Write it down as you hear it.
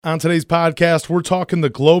On today's podcast, we're talking the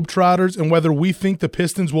Globe Trotters and whether we think the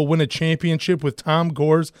Pistons will win a championship with Tom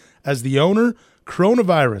Gores as the owner,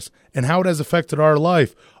 coronavirus, and how it has affected our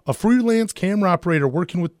life. A freelance camera operator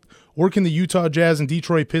working the Utah Jazz and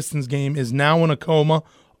Detroit Pistons game is now in a coma.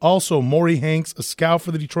 Also, Maury Hanks, a scout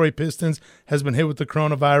for the Detroit Pistons, has been hit with the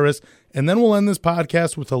coronavirus. And then we'll end this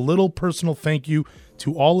podcast with a little personal thank you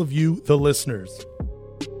to all of you, the listeners.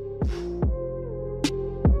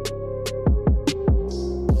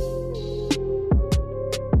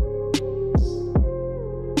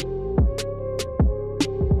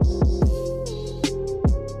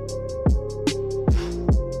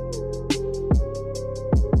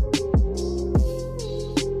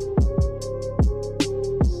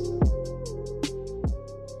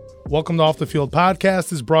 Welcome to Off the Field Podcast.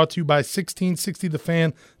 This is brought to you by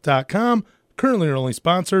 1660thefan.com, currently our only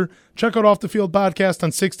sponsor. Check out Off the Field Podcast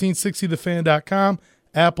on 1660thefan.com,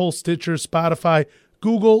 Apple, Stitcher, Spotify,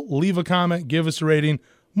 Google. Leave a comment, give us a rating.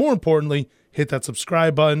 More importantly, hit that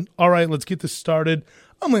subscribe button. All right, let's get this started.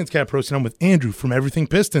 I'm Lance Caporossi, and I'm with Andrew from Everything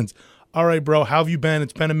Pistons. All right, bro, how have you been?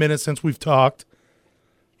 It's been a minute since we've talked.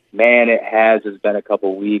 Man, it has. It's been a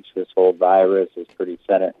couple weeks. This whole virus has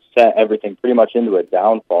set everything pretty much into a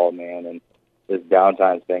downfall, man, and this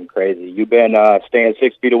downtime's been crazy. You've been staying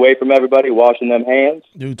 6 feet away from everybody, washing them hands?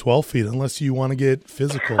 Dude, 12 feet, unless you want to get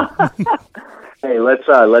physical. Hey,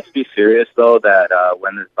 let's be serious, though, that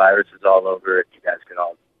when this virus is all over, if you guys can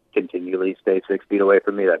all continually stay 6 feet away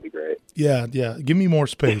from me, that'd be great. Yeah. Give me more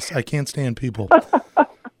space. I can't stand people.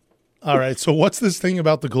 All right, so what's this thing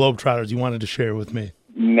about the Globe Trotters you wanted to share with me?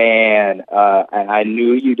 Man, I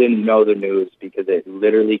knew you didn't know the news because it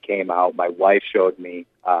literally came out. My wife showed me,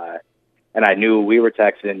 and I knew we were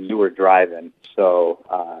texting, you were driving.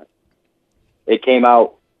 So it came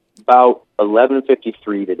out about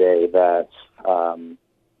 11:53 today that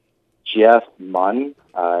Jeff Munn,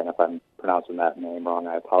 and if I'm pronouncing that name wrong,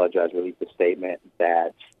 I apologize, released a statement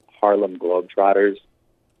that Harlem Globetrotters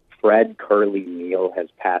Fred Curly Neal has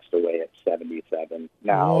passed away at 77.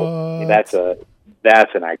 Now, that's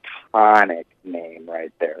an iconic name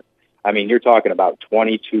right there. I mean, you're talking about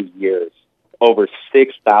 22 years, over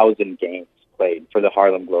 6,000 games played for the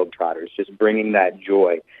Harlem Globetrotters, just bringing that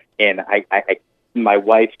joy. And my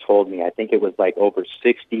wife told me, I think it was like over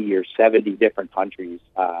 60 or 70 different countries.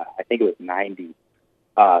 I think it was 90.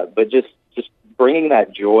 But just bringing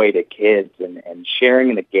that joy to kids and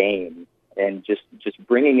sharing the game and just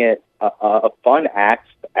bringing it a fun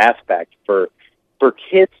aspect for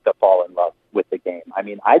kids to fall in love with the game. I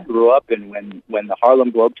mean, I grew up when the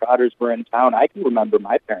Harlem Globetrotters were in town. I can remember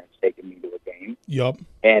my parents taking me to a game. Yep.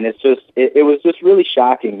 And it was just really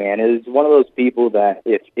shocking, man. It was one of those people that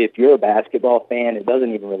if you're a basketball fan, it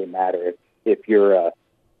doesn't even really matter if you're a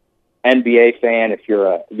NBA fan, if you're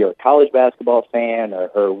a college basketball fan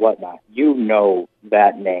or whatnot, you know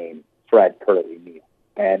that name, Fred Curly Neal.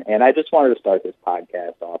 And I just wanted to start this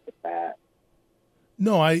podcast off with that.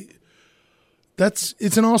 No,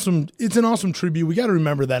 it's an awesome tribute. We got to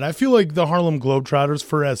remember that. I feel like the Harlem Globetrotters,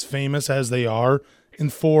 for as famous as they are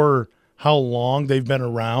and for how long they've been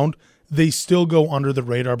around, they still go under the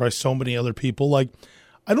radar by so many other people. Like,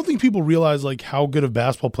 I don't think people realize like how good of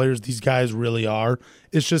basketball players these guys really are.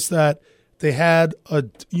 It's just that they had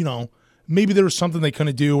maybe there was something they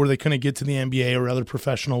couldn't do or they couldn't get to the NBA or other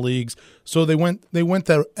professional leagues. So they went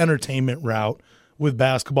the entertainment route with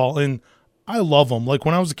basketball, and I love them. Like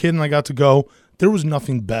when I was a kid and I got to go, there was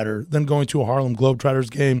nothing better than going to a Harlem Globetrotters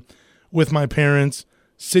game with my parents,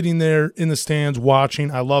 sitting there in the stands watching.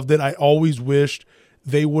 I loved it. I always wished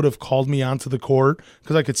they would have called me onto the court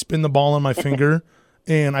because I could spin the ball on my finger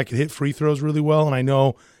and I could hit free throws really well. And I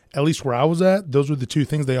know at least where I was at, those were the two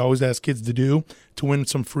things they always ask kids to do to win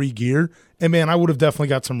some free gear. And, man, I would have definitely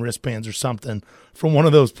got some wristbands or something from one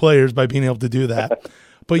of those players by being able to do that.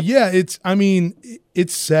 But, yeah, it's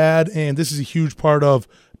sad, and this is a huge part of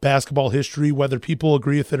basketball history, whether people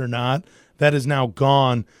agree with it or not. That is now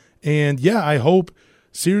gone. And, yeah, I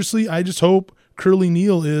just hope Curly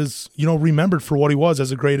Neal is, remembered for what he was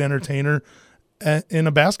as a great entertainer and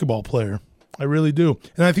a basketball player. I really do.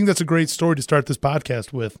 And I think that's a great story to start this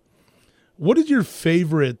podcast with. What is your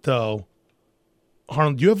favorite, though,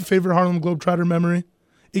 Harlem? Do you have a favorite Harlem Globetrotter memory?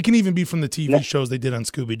 It can even be from the TV shows they did on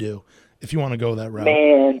Scooby-Doo, if you want to go that route.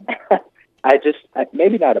 Man,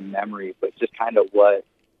 maybe not a memory, but just kind of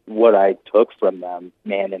what I took from them.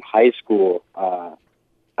 Man, in high school,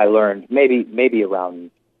 I learned maybe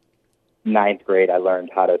around ninth grade, I learned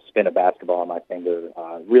how to spin a basketball on my finger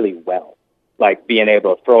really well. Like being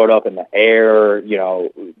able to throw it up in the air,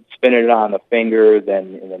 spinning it on the finger, and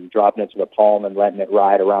then dropping it to the palm and letting it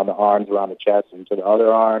ride around the arms, around the chest, and to the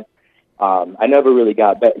other arm. I never really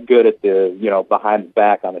got good at the, behind the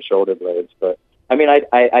back on the shoulder blades, but I mean,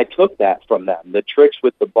 I took that from them, the tricks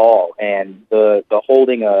with the ball and the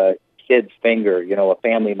holding a kid's finger, a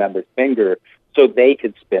family member's finger, so they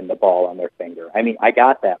could spin the ball on their finger. I mean, I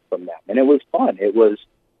got that from them, and it was fun. It was,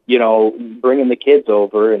 bringing the kids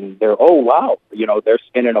over, and they're, oh, wow, they're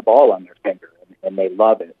spinning a ball on their finger, and they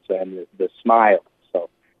love it, and the smile. So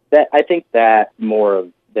that, I think that more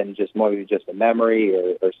than just a memory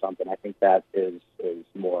or something, I think that is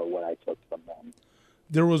more what I took from them.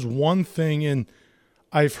 There was one thing, and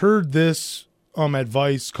I've heard this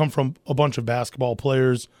advice come from a bunch of basketball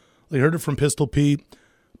players. I heard it from Pistol Pete,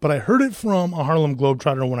 but I heard it from a Harlem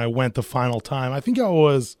Globetrotter when I went the final time. I think I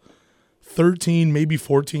was 13, maybe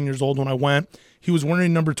 14 years old when I went. He was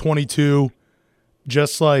wearing number 22,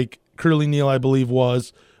 just like Curly Neal, I believe,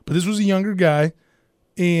 was. But this was a younger guy,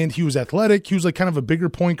 and he was athletic. He was like kind of a bigger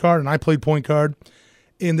point guard, and I played point guard.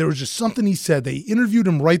 And there was just something he said. They interviewed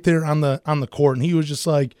him right there on the court, and he was just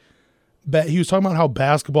like, he was talking about how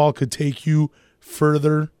basketball could take you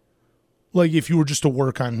further, like if you were just to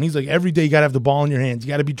work on it. And he's like, every day you got to have the ball in your hands. You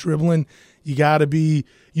got to be dribbling. You got to be,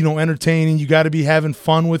 entertaining. You got to be having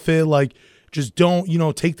fun with it. Like, just don't,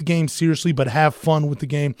 take the game seriously, but have fun with the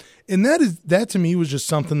game. And that to me was just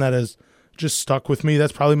something that has just stuck with me.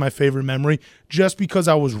 That's probably my favorite memory, just because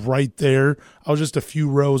I was right there. I was just a few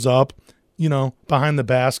rows up, behind the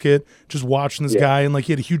basket, just watching this guy, and like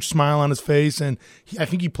he had a huge smile on his face, and I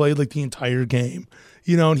think he played like the entire game,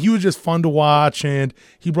 and he was just fun to watch, and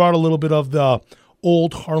he brought a little bit of the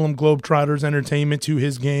old Harlem Globetrotters entertainment to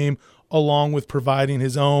his game, along with providing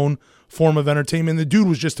his own form of entertainment. The dude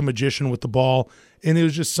was just a magician with the ball, and it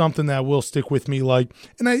was just something that will stick with me.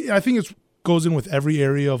 And I think it goes in with every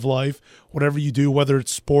area of life, whatever you do, whether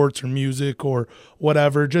it's sports or music or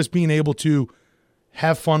whatever, just being able to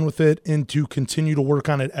have fun with it and to continue to work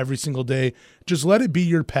on it every single day. Just let it be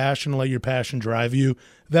your passion, let your passion drive you.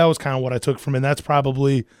 That was kind of what I took from it. And that's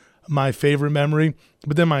probably my favorite memory.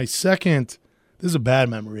 But then my second, this is a bad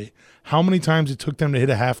memory, how many times it took them to hit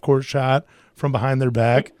a half-court shot from behind their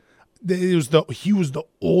back. He was the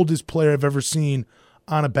oldest player I've ever seen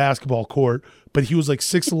on a basketball court, but he was like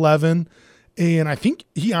 6'11", and I think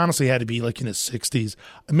he honestly had to be like in his 60s.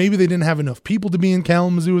 Maybe they didn't have enough people to be in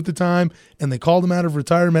Kalamazoo at the time, and they called him out of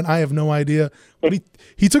retirement. I have no idea. But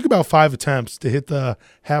he took about 5 attempts to hit the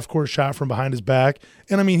half-court shot from behind his back.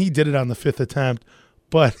 And, I mean, he did it on the 5th attempt.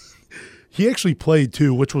 But he actually played,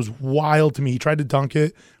 too, which was wild to me. He tried to dunk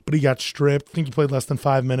it, but he got stripped. I think he played less than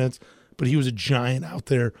 5 minutes. But he was a giant out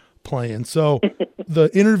there playing. So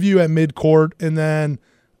the interview at midcourt, and then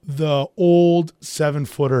the old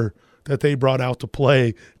 7-footer that they brought out to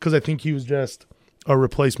play, because I think he was just a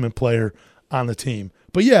replacement player on the team.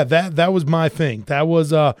 But yeah, that was my thing. That was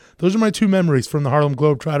those are my 2 memories from the Harlem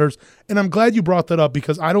Globetrotters, and I'm glad you brought that up,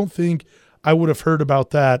 because I don't think I would have heard about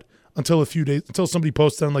that until somebody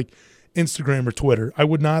posted on like Instagram or Twitter. I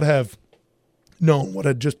would not have known what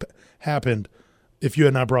had just happened if you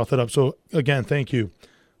had not brought that up. So again, thank you.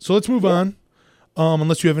 So let's move on.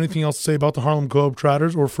 Unless you have anything else to say about the Harlem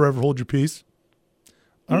Globetrotters, or forever hold your peace.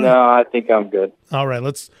 All right. No, I think I'm good. All right,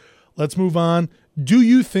 let's move on. Do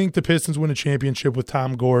you think the Pistons win a championship with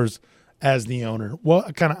Tom Gores as the owner?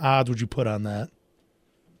 What kind of odds would you put on that?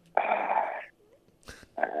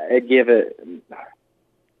 I'd give it.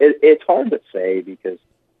 It's hard to say, because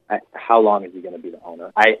how long is he going to be the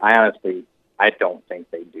owner? I honestly don't think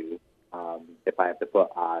they do. If I have to put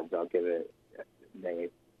odds, I'll give it maybe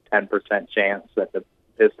 10% chance that the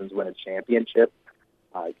Pistons win a championship.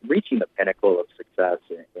 Reaching the pinnacle of success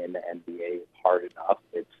in the NBA is hard enough.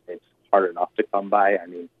 It's hard enough to come by. I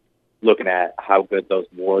mean, looking at how good those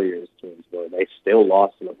Warriors teams were, they still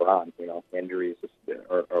lost to LeBron. Injuries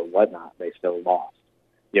or whatnot, they still lost.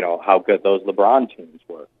 How good those LeBron teams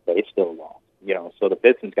were, they still lost. So the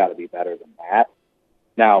Pistons got to be better than that.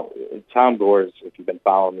 Now, Tom Gores, if you've been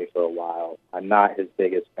following me for a while, I'm not his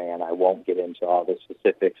biggest fan. I won't get into all the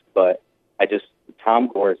specifics, but Tom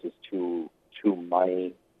Gores is too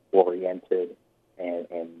money oriented,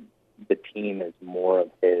 and the team is more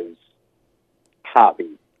of his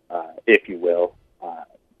hobby, if you will.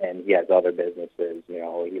 And he has other businesses.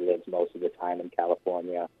 He lives most of the time in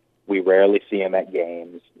California. We rarely see him at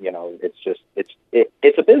games.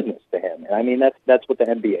 It's a business to him. And I mean, that's what the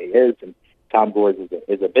NBA is. And Tom Gores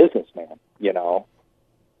is a businessman,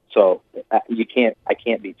 So I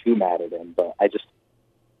can't be too mad at him, but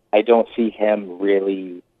I don't see him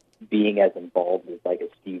really being as involved as like a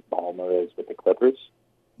Steve Ballmer is with the Clippers.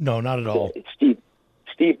 No, not at all. Steve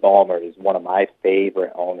Ballmer is one of my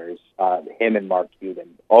favorite owners. Him and Mark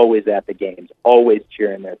Cuban, always at the games, always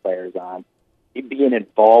cheering their players on. being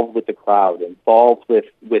involved with the crowd, involved with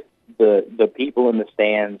the people in the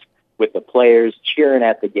stands, with the players cheering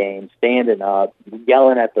at the game, standing up,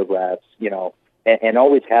 yelling at the refs, and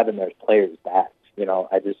always having their players' backs.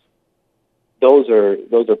 Those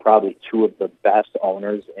are probably two of the best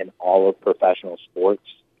owners in all of professional sports.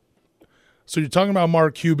 So you're talking about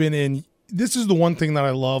Mark Cuban, and this is the one thing that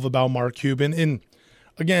I love about Mark Cuban. And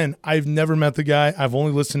again, I've never met the guy. I've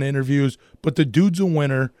only listened to interviews, but the dude's a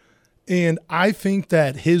winner. And I think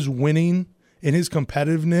that his winning and his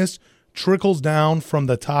competitiveness trickles down from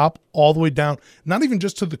the top all the way down, not even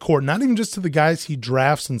just to the court, not even just to the guys he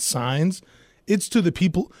drafts and signs. It's to the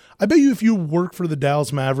people. I bet you if you work for the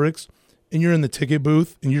Dallas Mavericks and you're in the ticket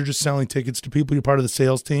booth and you're just selling tickets to people, you're part of the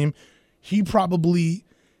sales team, he probably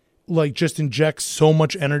just injects so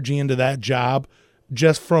much energy into that job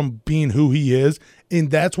just from being who he is. And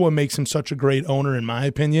that's what makes him such a great owner, in my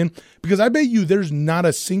opinion, because I bet you there's not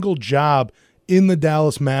a single job in the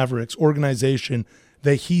Dallas Mavericks organization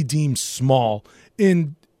that he deems small.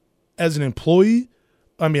 And as an employee,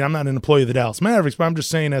 I mean, I'm not an employee of the Dallas Mavericks, but I'm just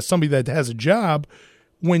saying as somebody that has a job,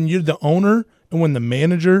 when you're the owner and when the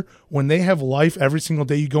manager, when they have life every single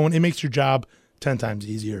day you go in, it makes your job 10 times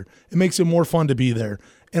easier. It makes it more fun to be there.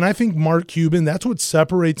 And I think Mark Cuban, that's what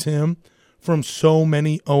separates him from so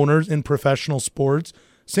many owners in professional sports.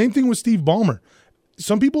 Same thing with Steve Ballmer.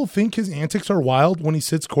 Some people think his antics are wild when he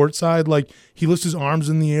sits courtside, like he lifts his arms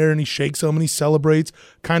in the air and he shakes them and he celebrates,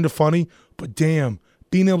 kind of funny. But damn,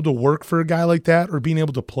 being able to work for a guy like that or being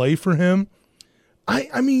able to play for him,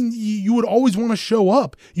 I mean, you would always want to show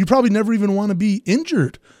up. You probably never even want to be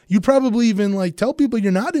injured. You probably even tell people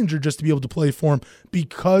you're not injured just to be able to play for him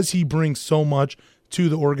because he brings so much to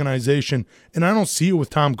the organization. And I don't see it with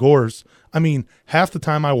Tom Gores. I mean, half the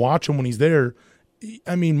time I watch him when he's there,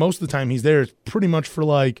 I mean, most of the time he's there, it's pretty much for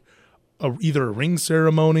either a ring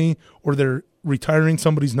ceremony or they're retiring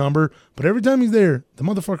somebody's number. But every time he's there, the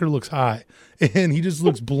motherfucker looks high and he just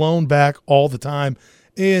looks blown back all the time.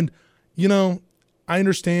 And, I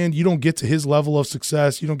understand you don't get to his level of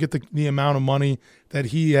success. You don't get the amount of money that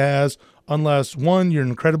he has unless, one, you're an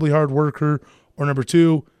incredibly hard worker, or number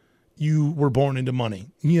two, you were born into money.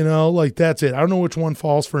 That's it. I don't know which one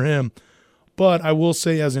falls for him. But I will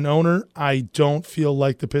say as an owner, I don't feel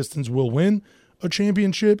like the Pistons will win a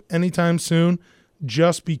championship anytime soon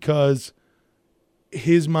just because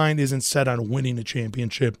his mind isn't set on winning a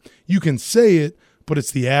championship. You can say it, but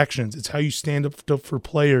it's the actions. It's how you stand up for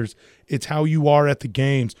players. It's how you are at the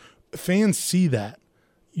games. Fans see that.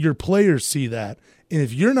 Your players see that. And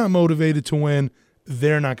if you're not motivated to win,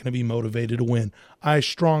 they're not going to be motivated to win. I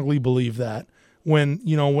strongly believe that. When,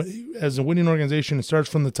 as a winning organization, it starts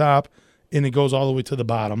from the top and it goes all the way to the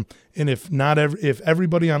bottom. And if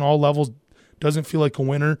everybody on all levels doesn't feel like a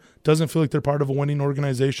winner, doesn't feel like they're part of a winning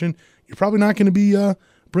organization, you're probably not going to be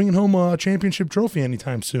bringing home a championship trophy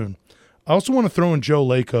anytime soon. I also want to throw in Joe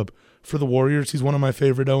Lacob for the Warriors. He's one of my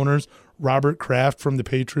favorite owners. Robert Kraft from the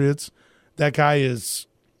Patriots. That guy,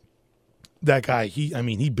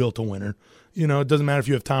 he built a winner. It doesn't matter if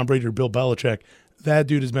you have Tom Brady or Bill Belichick. That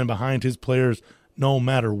dude has been behind his players no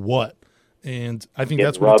matter what. And I think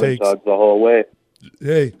that's what it takes. The whole way.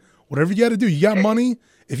 Hey, whatever you got to do. You got money.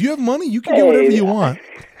 If you have money, you can get whatever you want.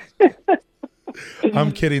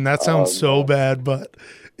 I'm kidding. That sounds so bad, but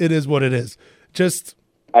it is what it is.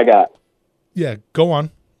 Yeah, go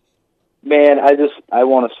on. Man, I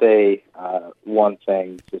want to say one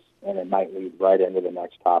thing, and it might lead right into the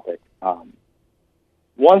next topic.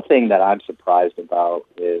 One thing that I'm surprised about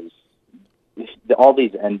is all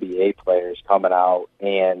these NBA players coming out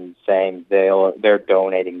and saying they're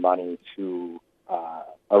donating money to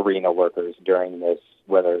arena workers during this,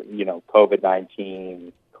 whether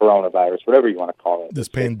COVID-19, coronavirus, whatever you want to call it. This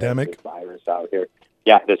pandemic. This virus out here.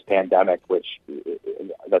 Yeah, this pandemic, which,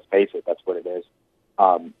 let's face it, that's what it is.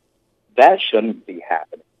 That shouldn't be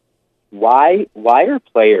happening. Why are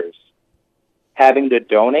players having to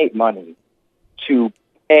donate money to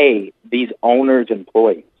pay these owners'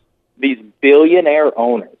 employees, these billionaire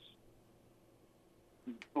owners?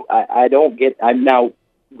 I don't get. I'm now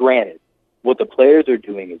granted what the players are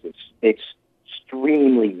doing is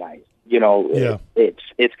extremely nice.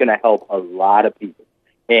 It's going to help a lot of people.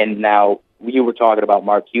 And now you were talking about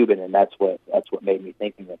Mark Cuban, and that's what made me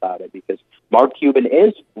thinking about it, because Mark Cuban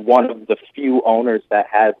is one of the few owners that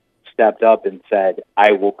has stepped up and said,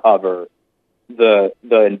 "I will cover the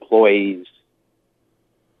employees'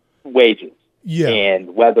 wages." Yeah.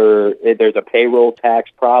 And whether there's a payroll tax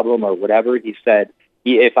problem or whatever, he said,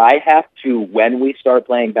 if I have to, when we start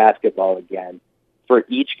playing basketball again, for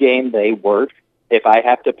each game they work, if I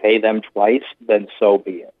have to pay them twice, then so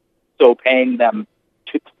be it. So paying them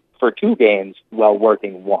for 2 games while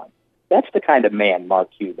working 1. That's the kind of man Mark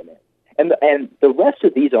Cuban is. And the rest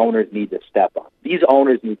of these owners need to step up. These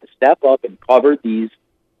owners need to step up and cover these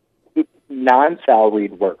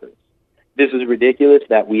non-salaried workers. This is ridiculous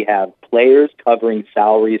that we have players covering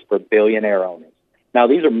salaries for billionaire owners. Now,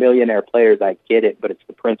 these are millionaire players. I get it, but it's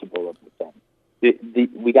the principle of the thing.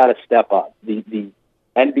 We got to step up. The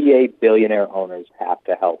NBA billionaire owners have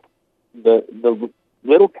to help. The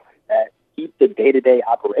little guys that keep the day-to-day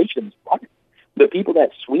operations running, the people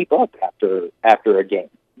that sweep up after a game,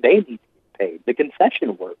 they need to get paid. The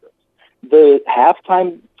concession workers, the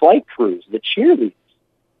halftime flight crews, the cheerleaders,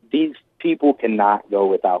 these people cannot go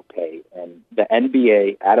without pay. And the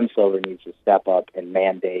NBA, Adam Silver needs to step up and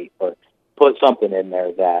mandate or put something in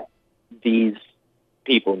there that these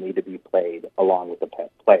people need to be paid along with the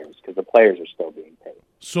players, because the players are still being paid.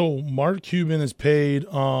 So Mark Cuban is paid.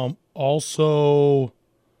 Also,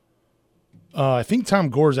 I think Tom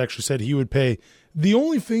Gores actually said he would pay. The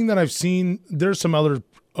only thing that I've seen, there's some other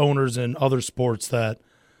owners in other sports that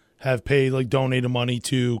have paid, like donated money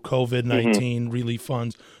to COVID-19 relief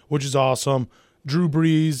funds, which is awesome. Drew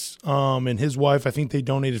Brees and his wife, I think they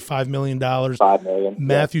donated $5 million. $5 million.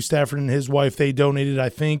 Matthew Stafford and his wife, they donated, I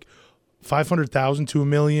think, $500,000 to $1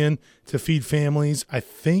 million to feed families. I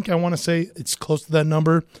want to say it's close to that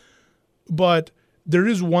number. But there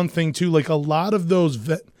is one thing too, like a lot of those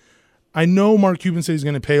I know Mark Cuban said he's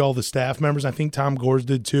going to pay all the staff members. I think Tom Gores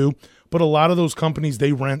did too. But a lot of those companies,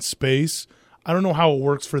 they rent space. I don't know how it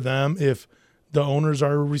works for them if the owners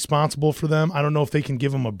are responsible for them. I don't know if they can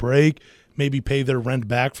give them a break, maybe pay their rent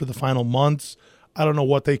back for the final months. I don't know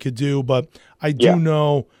what they could do, but I do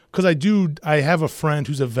know, because I have a friend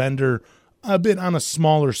who's a vendor a bit on a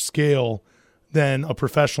smaller scale than a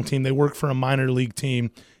professional team. They work for a minor league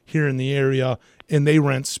team here in the area, and they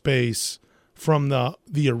rent space from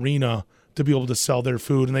the arena to be able to sell their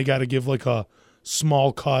food, and they got to give like a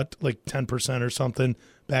small cut, like 10% or something,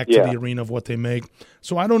 back to the arena of what they make.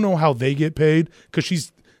 So I don't know how they get paid, because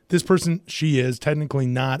she is technically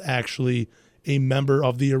not actually a member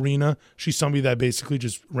of the arena. She's somebody that basically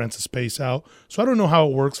just rents a space out. So I don't know how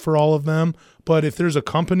it works for all of them, but if there's a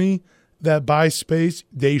company that buys space,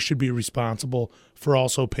 they should be responsible for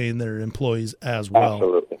also paying their employees as well.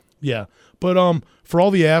 Absolutely. Yeah. But for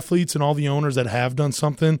all the athletes and all the owners that have done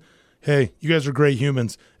something, hey, you guys are great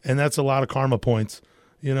humans, and that's a lot of karma points.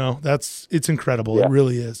 You know, it's incredible. Yeah. It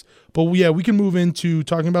really is. But yeah, we can move into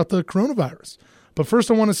talking about the coronavirus. But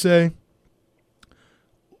first I want to say,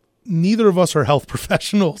 neither of us are health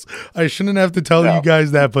professionals. I shouldn't have to tell you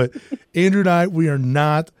guys that, but Andrew and I, we are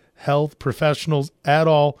not health professionals at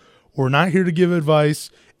all. We're not here to give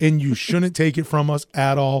advice, and you shouldn't take it from us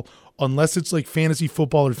at all, unless it's like fantasy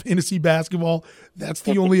football or fantasy basketball. That's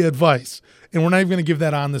the only advice, and we're not even going to give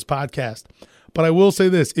that on this podcast. But I will say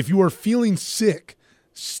this. If you are feeling sick,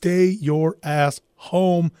 stay your ass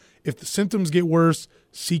home. If the symptoms get worse,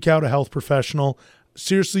 seek out a health professional.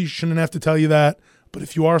 Seriously, shouldn't have to tell you that. But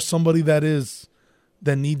if you are somebody that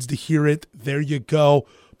needs to hear it, there you go.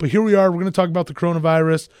 But here we are. We're going to talk about the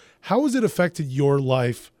coronavirus. How has it affected your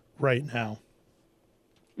life right now?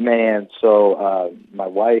 Man, so my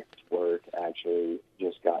wife's work actually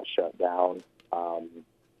just got shut down.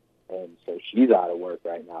 And so she's out of work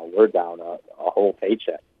right now. We're down a whole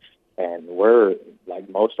paycheck. And we're, like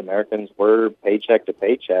most Americans, we're paycheck to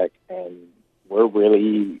paycheck. And we're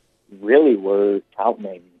really we're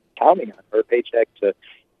counting on her paycheck to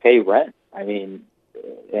pay rent. I mean,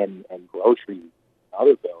 and groceries and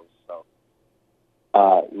other bills. So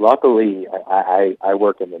luckily, I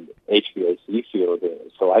work in the HVAC field,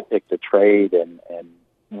 so I picked a trade, and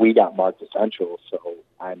we got marked essential. So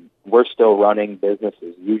we're still running business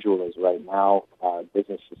as usual as right now.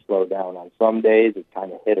 Business has slowed down on some days. It's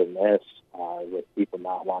kind of hit or miss with people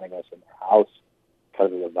not wanting us in their house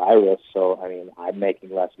because of the virus. So, I mean, I'm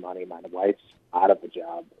making less money. My wife's out of the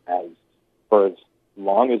job for as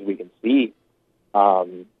long as we can see.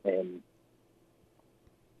 And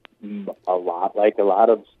a lot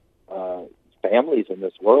of families in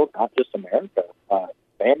this world, not just America,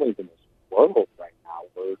 families in this world right now,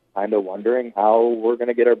 we're kind of wondering how we're going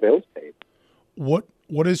to get our bills paid. What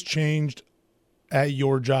has changed at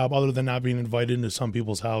your job other than not being invited into some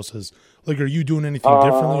people's houses? Like, are you doing anything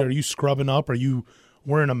differently? Are you scrubbing up? Are you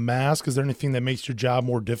wearing a mask? Is there anything that makes your job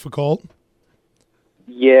more difficult?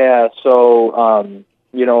 Yeah, so,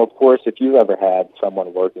 of course, if you've ever had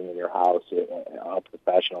someone working in your house, a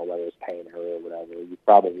professional, whether it's painter or whatever, you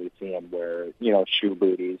probably see them wear, shoe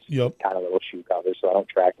booties, kind of little shoe covers, so I don't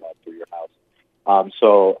track them up through your house.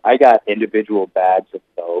 So I got individual bags of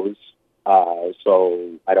those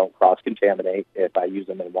so I don't cross-contaminate. If I use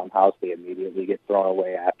them in one house, they immediately get thrown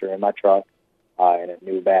away after in my truck, and a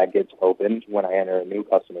new bag gets opened when I enter a new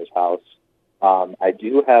customer's house. I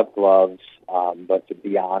do have gloves, but to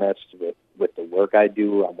be honest, with the work I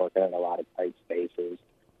do, I'm working in a lot of tight spaces.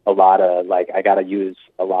 A lot of, like, I got to use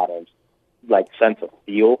a lot of, like, sense of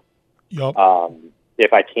feel. Yep.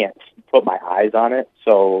 If I can't put my eyes on it,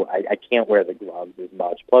 so I can't wear the gloves as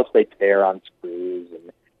much. Plus, they tear on screws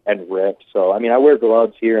and rip. So, I mean, I wear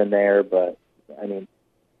gloves here and there, but, I mean,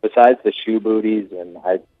 besides the shoe booties, and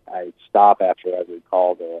I stop after every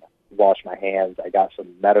call to wash my hands. I got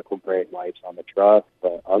some medical grade wipes on the truck,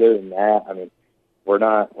 but other than that, I mean, we're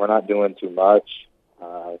not doing too much.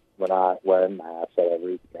 We're not wearing masks at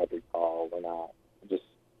every call. We're not just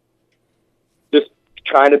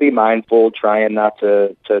trying to be mindful, trying not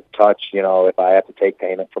to touch. You know, if I have to take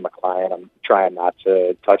payment from a client, I'm trying not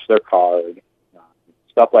to touch their card,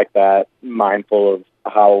 stuff like that. Mindful of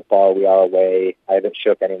how far we are away. I haven't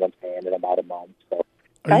shook anyone's hand in about a month, so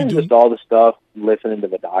kind of just all the stuff. Listening to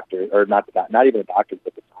the doctor, or not even the doctors,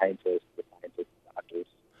 but the scientists and doctors.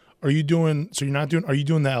 Are you doing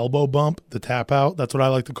the elbow bump, the tap out? That's what I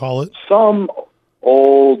like to call it. Some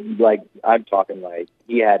old, like, I'm talking like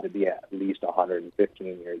he had to be at least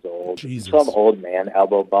 115 years old. Jesus. Some old man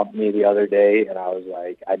elbow bumped me the other day, and I was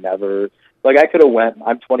like, I could have went.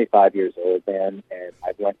 I'm 25 years old, man, and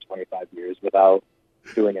I went 25 years without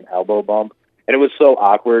doing an elbow bump, and it was so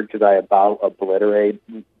awkward because I about obliterated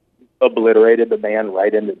the man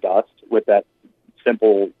right into dust with that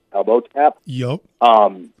simple elbow tap. Yep.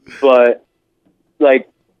 But, like,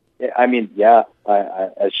 I mean, yeah, I,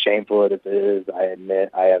 as shameful as it is, I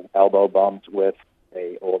admit I have elbow bumped with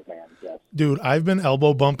a old man. Yes. Dude, I've been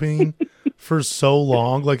elbow bumping for so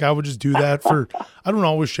long. Like, I would just do that I don't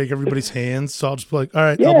always shake everybody's hands, so I'll just be like, all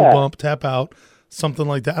right, elbow bump, tap out, something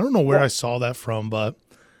like that. I don't know where I saw that from, but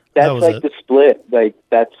that's like the split. Like,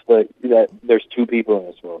 there's two people in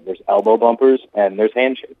this room. There's elbow bumpers and there's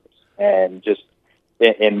handshakers. And just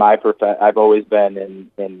in my I've always been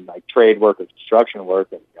in like trade work or construction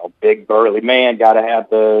work, and big burly man got to have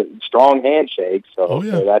the strong handshake. So,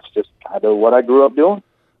 so that's just kind of what I grew up doing.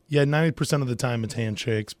 Yeah, 90% of the time it's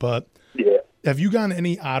handshakes. But yeah, have you gotten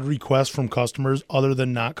any odd requests from customers other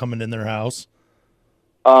than not coming in their house?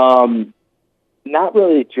 Not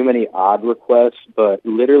really too many odd requests, but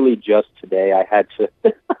literally just today I had to.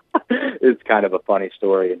 It's kind of a funny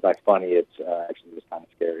story, and by funny, it's actually just kind of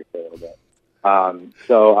scary for a little bit.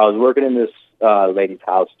 So I was working in this lady's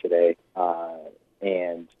house today,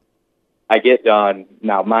 and I get done.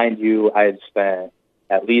 Now, mind you, I had spent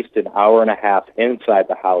at least an hour and a half inside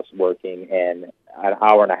the house working and an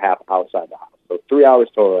hour and a half outside the house. So 3 hours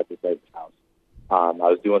total at this lady's house. I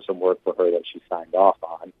was doing some work for her that she signed off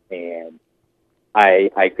on, and I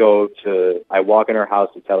walk in her house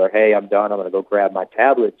to tell her, hey, I'm done. I'm going to go grab my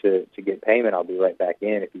tablet to get payment. I'll be right back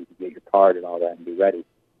in if you can get your card and all that and be ready.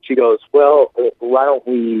 She goes, well, why don't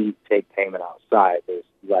we take payment outside? There's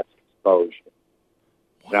less exposure.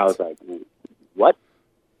 What? And I was like, what?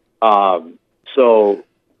 So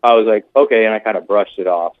I was like, okay, and I kind of brushed it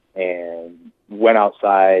off and went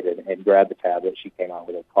outside and grabbed the tablet. She came out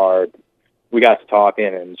with her card. We got to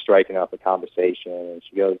talking and striking up a conversation, and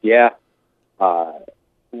she goes, yeah,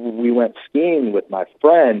 we went skiing with my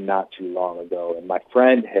friend not too long ago, and my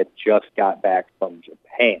friend had just got back from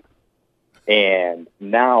Japan. And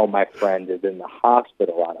now my friend is in the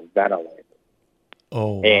hospital on a ventilator.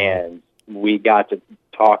 Oh, wow. And we got to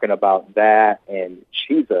talking about that, and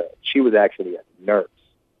she was actually a nurse.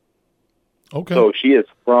 Okay. So she is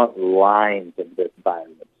front lines in this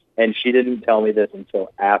virus. And she didn't tell me this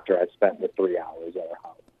until after I spent the 3 hours at her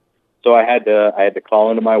house. So I had to call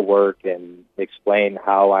into my work and explain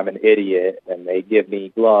how I'm an idiot, and they give me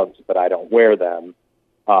gloves, but I don't wear them.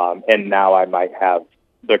 And now I might have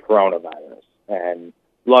the coronavirus. And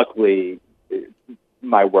luckily,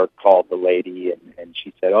 my work called the lady, and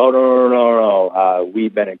she said, oh, no.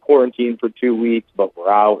 We've been in quarantine for 2 weeks, but we're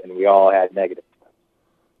out, and we all had negative tests.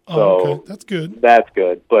 Oh, okay. That's good. That's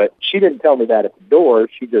good. But she didn't tell me that at the door.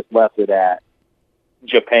 She just left it at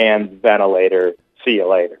Japan's ventilator. See you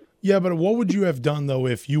later. Yeah, but what would you have done, though,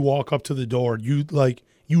 if you walk up to the door, you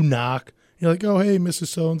knock, you're like, oh, hey, Mrs.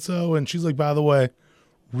 So-and-so, and she's like, by the way,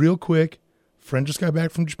 real quick, friend just got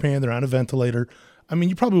back from Japan. They're on a ventilator. I mean,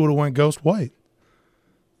 you probably would have went ghost white.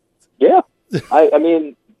 Yeah. I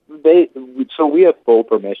mean, so we have full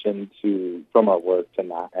permission from our work to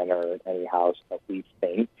not enter any house that we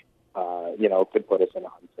think, could put us in an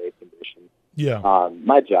unsafe condition. Yeah.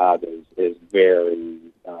 My job is very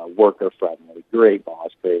worker friendly. Great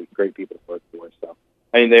boss, great people to work for. So,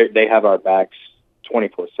 I mean, they have our backs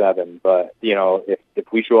 24/7. But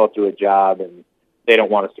if we show up to a job and they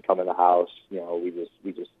don't want us to come in the house, we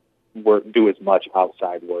just do as much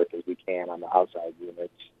outside work as we can on the outside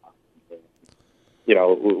units.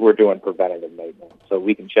 We're doing preventative maintenance, so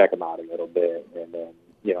we can check them out a little bit and then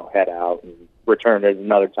head out and return at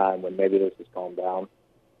another time when maybe this has calmed down.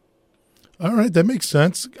 All right, that makes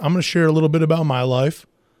sense. I'm going to share a little bit about my life.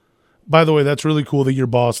 By the way, that's really cool that your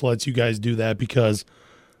boss lets you guys do that, because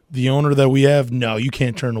the owner that we have, no, you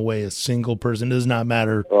can't turn away a single person. It does not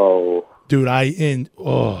matter. Oh, dude,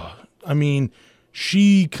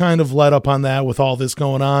 she kind of let up on that with all this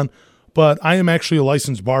going on, but I am actually a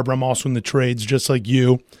licensed barber. I'm also in the trades, just like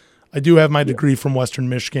you. I do have my degree from Western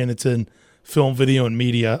Michigan. It's in film, video, and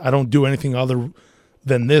media. I don't do anything other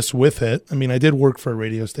than this with it. I mean, I did work for a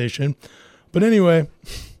radio station. But anyway,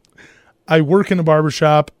 I work in a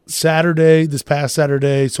barbershop this past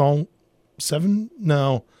Saturday, so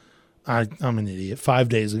I'm an idiot, 5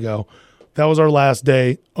 days ago. That was our last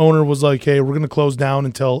day. Owner was like, hey, we're going to close down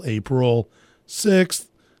until April 6th.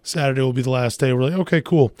 Saturday will be the last day. We're like, okay,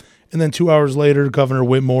 cool. And then 2 hours later, Governor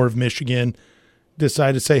Whitmore of Michigan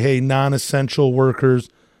decided to say, hey, non-essential workers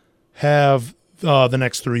have the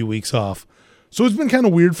next 3 weeks off. So it's been kind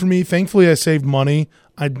of weird for me. Thankfully, I saved money.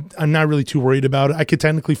 I'm not really too worried about it. I could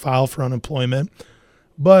technically file for unemployment,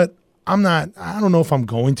 but I don't know if I'm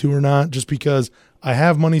going to or not, just because I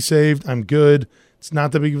have money saved. I'm good. It's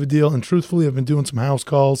not that big of a deal. And truthfully, I've been doing some house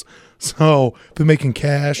calls, so been making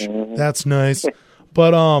cash. That's nice.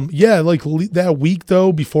 But that week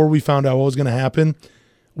though, before we found out what was going to happen,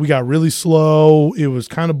 we got really slow. It was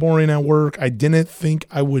kind of boring at work. I didn't think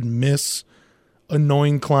I would miss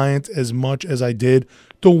annoying clients as much as I did.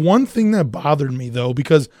 The one thing that bothered me though,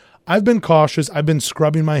 because I've been cautious, I've been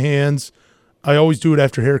scrubbing my hands. I always do it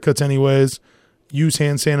after haircuts anyways. Use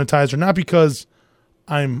hand sanitizer, not because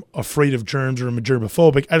I'm afraid of germs or I'm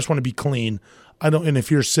germophobic. I just want to be clean. And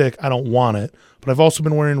if you're sick, I don't want it. But I've also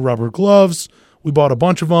been wearing rubber gloves. We bought a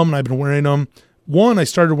bunch of them and I've been wearing them. One, I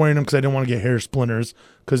started wearing them because I didn't want to get hair splinters,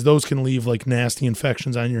 because those can leave like nasty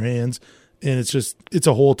infections on your hands. And it's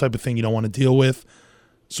a whole type of thing you don't want to deal with.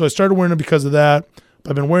 So I started wearing them because of that. But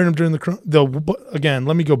I've been wearing them during again,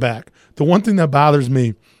 let me go back. The one thing that bothers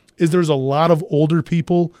me is there's a lot of older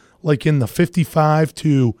people, like in the 55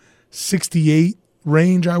 to 68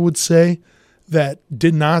 range, I would say, that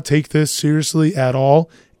did not take this seriously at all.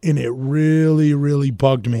 And it really, really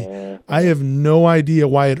bugged me. I have no idea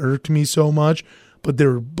why it irked me so much, but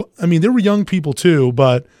there were young people too,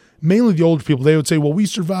 but mainly the older people. They would say, well, we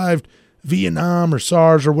survived Vietnam or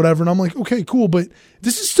SARS or whatever. And I'm like, okay, cool, but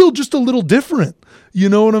this is still just a little different. You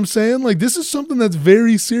know what I'm saying? Like, this is something that's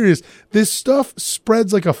very serious. This stuff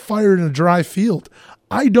spreads like a fire in a dry field.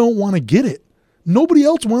 I don't want to get it. Nobody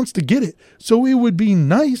else wants to get it. So it would be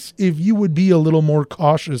nice if you would be a little more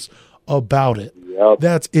cautious about it. Yep.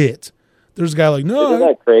 That's it. There's a guy like, no. Isn't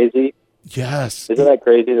that crazy? Yes. Isn't that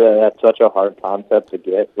crazy that that's such a hard concept to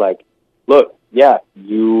get? Like, look, yeah,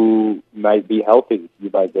 you might be healthy. You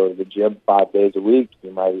might go to the gym 5 days a week.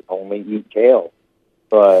 You might only eat kale.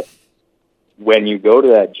 But when you go to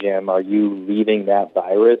that gym, are you leaving that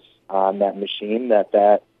virus on that machine that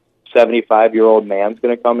 75-year-old man's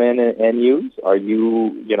going to come in and use? Are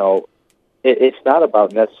you, it's not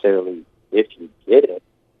about necessarily if you get it.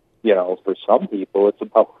 For some people, it's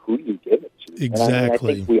about who you give it to. Exactly. And I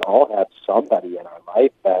think we all have somebody in our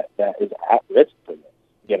life that is at risk for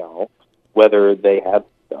this, whether they have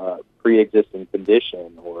a pre-existing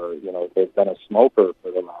condition or, they've been a smoker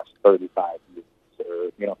for the last 35 years.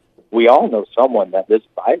 Or, we all know someone that this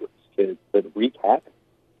virus could wreak havoc.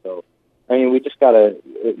 So, we just got to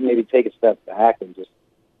maybe take a step back and just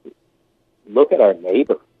look at our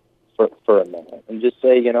neighbor for a minute and just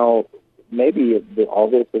say, maybe all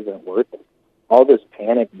this isn't worth it. All this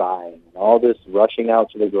panic buying, all this rushing out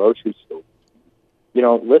to the grocery store.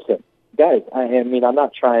 Listen, guys, I'm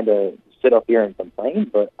not trying to sit up here and complain,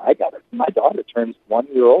 but my daughter turns 1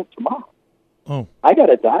 year old tomorrow. Oh. I got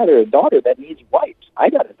a daughter that needs wipes. I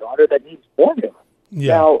got a daughter that needs formula.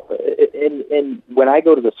 Yeah. Now, and when I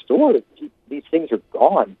go to the store, these things are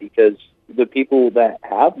gone because the people that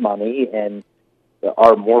have money and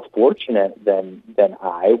are more fortunate than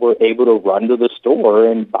I were able to run to the store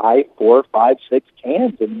and buy 4, 5, 6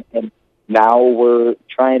 cans, and now we're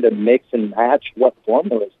trying to mix and match what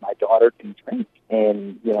formulas my daughter can drink.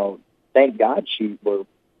 And thank God we're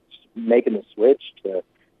making the switch to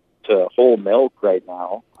whole milk right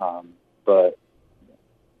now. But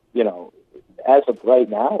as of right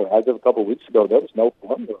now, or as of a couple of weeks ago, there was no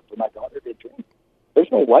formula for my daughter to drink.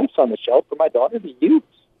 There's no wipes on the shelf for my daughter to use.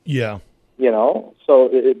 Yeah. So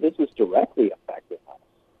this is directly affecting us.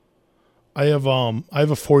 I have a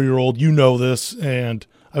 4-year-old. You know this, and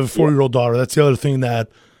I have a 4-year-old daughter. That's the other thing that.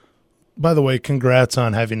 By the way, congrats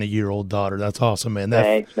on having a year-old daughter. That's awesome, man.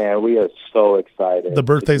 Thanks, man. We are so excited. The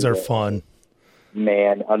birthdays are fun.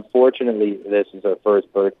 Man, unfortunately, this is her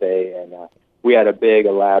first birthday, and we had a big,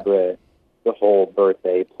 elaborate, the whole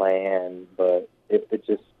birthday plan, but it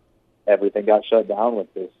just everything got shut down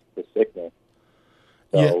with this sickness.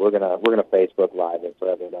 So we're gonna Facebook Live it for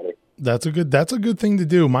everybody. That's a good thing to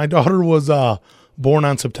do. My daughter was born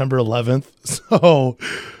on September 11th, so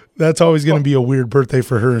that's always going to be a weird birthday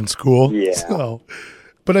for her in school. Yeah. So,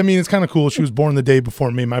 but I mean, it's kind of cool. She was born the day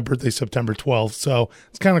before me. My birthday's September 12th, so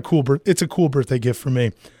it's kind of cool. It's a cool birthday gift for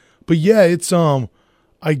me. But yeah, it's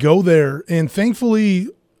I go there, and thankfully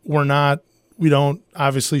we don't.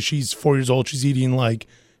 Obviously, she's 4 years old. She's eating like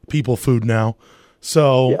people food now.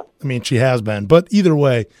 So, I mean, she has been. But either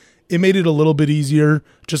way, it made it a little bit easier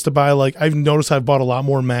just to buy, like, I've noticed I've bought a lot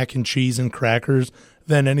more mac and cheese and crackers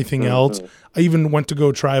than anything else. I even went to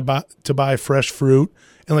go to buy fresh fruit,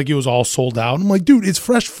 and, like, it was all sold out. I'm like, dude, it's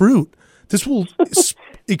fresh fruit. This will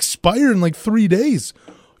expire in, like, 3 days.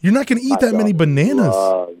 You're not going to eat that many bananas.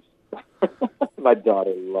 My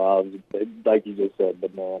daughter loves, like you just said,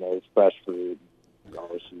 bananas, fresh fruit.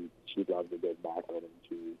 Oh, she loves a good macaroni and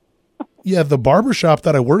cheese. Yeah, the barbershop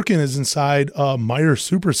that I work in is inside Meyer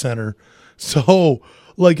Supercenter. So,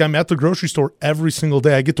 like, I'm at the grocery store every single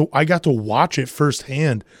day. I got to watch it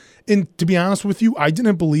firsthand. And to be honest with you, I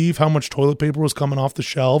didn't believe how much toilet paper was coming off the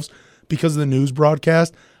shelves because of the news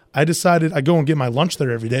broadcast. I decided I go and get my lunch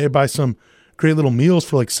there every day. I buy some great little meals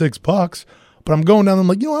for like $6. But I'm going down there, I'm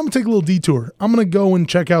like, I'm going to take a little detour. I'm going to go and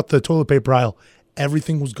check out the toilet paper aisle.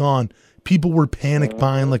 Everything was gone. People were panic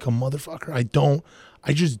buying like a motherfucker.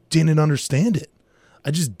 I just didn't understand it. I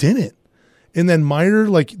just didn't. And then Meyer,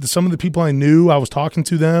 like some of the people I knew, I was talking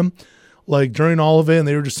to them like during all of it, and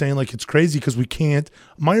they were just saying like it's crazy because we can't.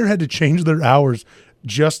 Meyer had to change their hours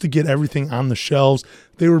just to get everything on the shelves.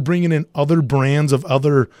 They were bringing in other brands of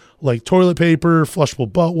other like toilet paper,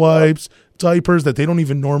 flushable butt wipes, diapers that they don't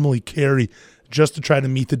even normally carry just to try to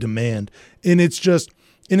meet the demand. And it's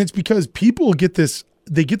because people get this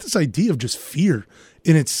idea of just fear.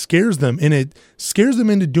 And it scares them, and it scares them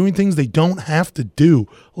into doing things they don't have to do,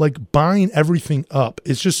 like buying everything up.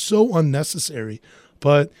 It's just so unnecessary.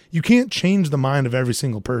 But you can't change the mind of every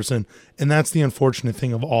single person, and that's the unfortunate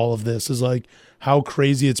thing of all of this is like how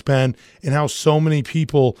crazy it's been and how so many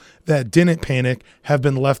people that didn't panic have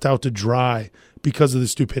been left out to dry because of the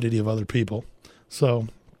stupidity of other people. So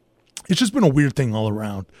it's just been a weird thing all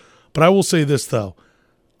around. But I will say this, though.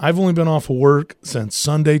 I've only been off of work since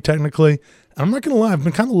Sunday, technically. I'm not going to lie, I've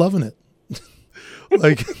been kind of loving it.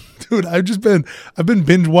 Like, dude, I've been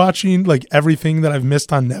binge watching like everything that I've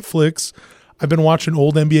missed on Netflix. I've been watching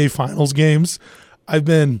old NBA Finals games. I've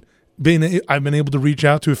been able to reach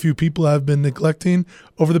out to a few people I've been neglecting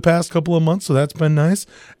over the past couple of months, so that's been nice.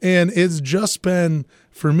 And it's just been,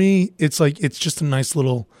 for me, it's just a nice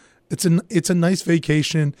little, it's a nice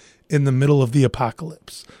vacation in the middle of the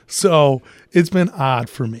apocalypse. So it's been odd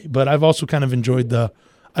for me, but I've also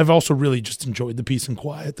really just enjoyed the peace and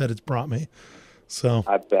quiet that it's brought me. So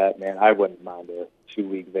I bet, man. I wouldn't mind a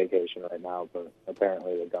 2-week vacation right now, but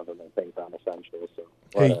apparently the government thinks I'm essential. So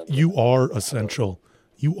hey, you are essential.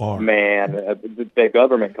 You are. Man, the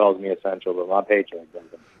government calls me essential, but my paycheck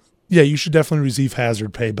doesn't. Yeah, you should definitely receive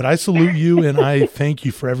hazard pay. But I salute you, and I thank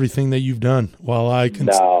you for everything that you've done. While I can.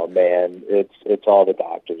 No, man, it's all the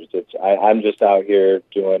doctors. I'm just out here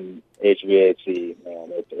doing HVAC,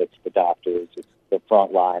 man. It's the doctors. It's the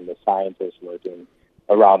front line, the scientists working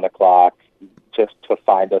around the clock just to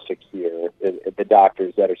find us a cure. The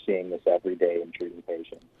doctors that are seeing this every day and treating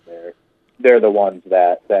patients, they're the ones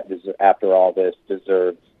that after all this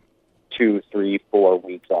deserve 2, 3, 4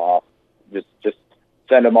 weeks off. Just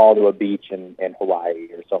send them all to a beach in Hawaii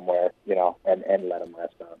or somewhere, and let them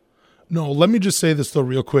rest up. No, let me just say this though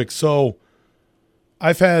real quick. So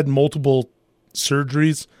I've had multiple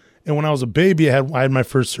surgeries. And when I was a baby, I had my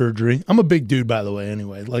first surgery. I'm a big dude, by the way,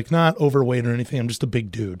 anyway. Like, not overweight or anything. I'm just a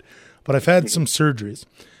big dude. But I've had some surgeries.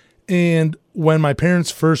 And when my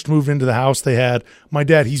parents first moved into the house, my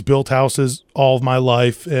dad, he's built houses all of my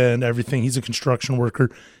life and everything. He's a construction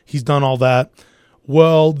worker. He's done all that.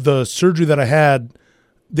 Well, the surgery that I had,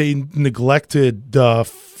 they neglected the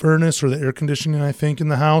furnace or the air conditioning, I think, in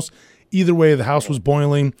the house. Either way, the house was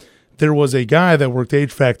boiling. There was a guy that worked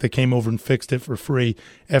HVAC that came over and fixed it for free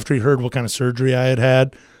after he heard what kind of surgery I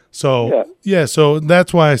had. So, yeah, so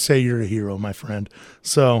that's why I say you're a hero, my friend.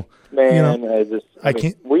 So, man,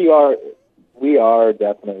 we are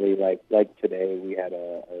definitely like today we had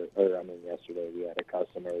yesterday we had a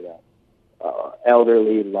customer that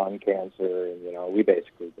elderly lung cancer, and we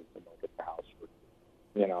basically did some work at the house.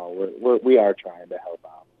 We are trying to help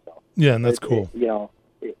out. So yeah, and that's cool.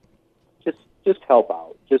 Just help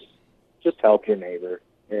out. Just help your neighbor.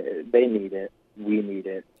 They need it. We need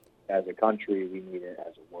it as a country. We need it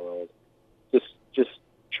as a world. Just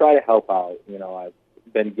try to help out. I've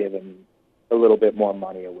been giving a little bit more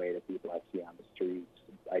money away to people I see on the streets.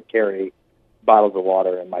 I carry bottles of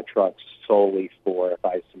water in my truck solely for if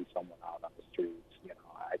I see someone out on the streets.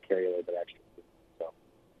 I carry a little bit extra food. So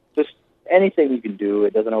just anything you can do.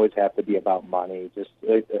 It doesn't always have to be about money. Just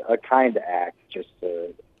a kind act, just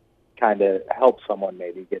to kind of help someone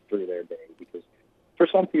maybe get through their day. Because for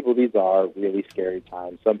some people, these are really scary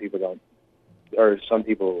times. Some people don't, or some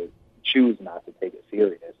people choose not to take it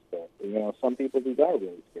serious. But some people, these are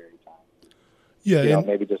really scary times. Yeah,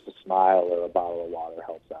 maybe just a smile or a bottle of water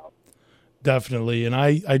helps out. Definitely. And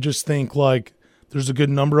I just think like there's a good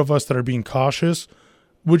number of us that are being cautious,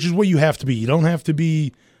 which is what you have to be. You don't have to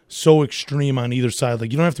be so extreme on either side.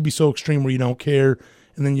 Like you don't have to be so extreme where you don't care,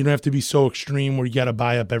 and then you don't have to be so extreme where you got to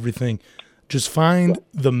buy up everything. Just find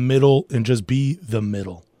the middle and just be the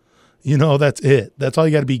middle. That's it. That's all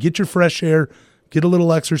you got to be. Get your fresh air, get a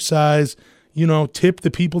little exercise, tip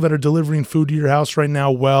the people that are delivering food to your house right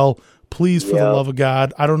now well. Please, for the love of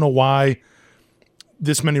God. I don't know why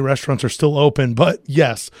this many restaurants are still open, but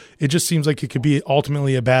yes, it just seems like it could be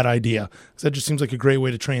ultimately a bad idea. So that just seems like a great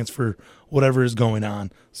way to transfer whatever is going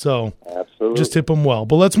on. So absolutely, just tip them well.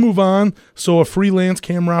 But let's move on. So a freelance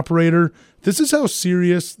camera operator. This is how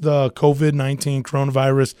serious the COVID-19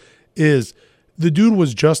 coronavirus is. The dude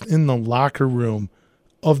was just in the locker room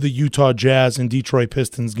of the Utah Jazz and Detroit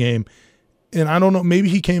Pistons game. And I don't know, maybe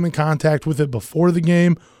he came in contact with it before the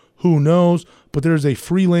game. Who knows? But there's a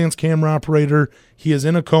freelance camera operator. He is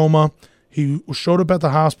in a coma. He showed up at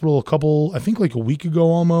the hospital a week ago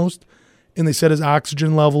almost, and they said his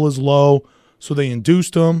oxygen level is low. So they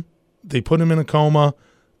induced him. They put him in a coma.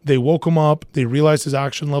 They woke him up. They realized his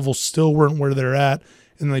oxygen levels still weren't where they're at,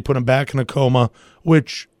 and then they put him back in a coma,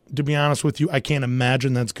 which, to be honest with you, I can't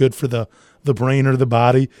imagine that's good for the brain or the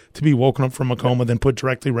body to be woken up from a coma, then put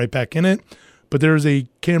directly right back in it. But there's a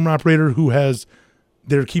camera operator who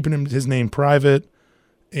they're keeping his name private.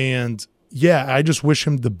 And yeah, I just wish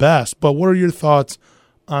him the best. But what are your thoughts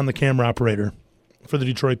on the camera operator for the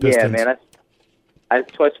Detroit Pistons? Yeah, man. I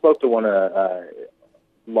spoke to one of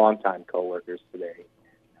longtime coworkers today.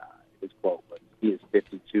 His quote was, "He is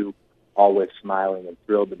 52, always smiling and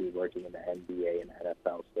thrilled to be working in the NBA and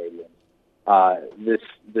NFL stadiums."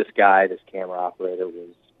 This guy, this camera operator,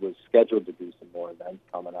 was scheduled to do some more events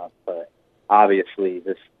coming up, but obviously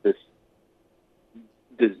this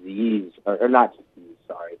disease, or not disease,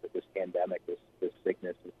 sorry, but this pandemic, this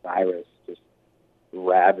sickness, this virus just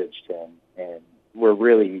ravaged him, and we're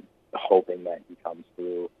really hoping that he comes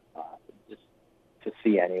through. Just to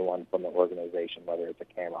see anyone from the organization, whether it's a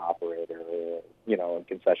camera operator or, a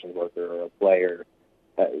concessions worker or a player,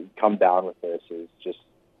 come down with this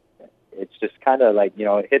it's just kind of like,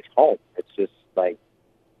 it hits home. It's just like,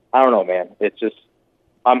 I don't know, man. It's just,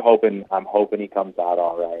 I'm hoping he comes out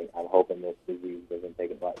all right. I'm hoping this disease doesn't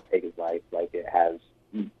take his life like it has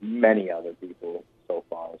many other people so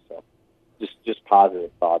far. So just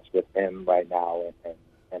positive thoughts with him right now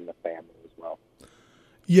and the family as well.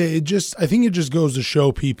 Yeah, I think it just goes to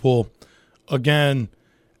show people, again,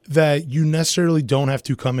 that you necessarily don't have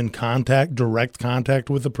to come in direct contact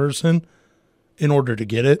with a person in order to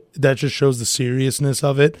get it. That just shows the seriousness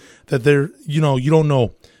of it, that you don't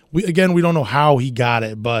know. We don't know how he got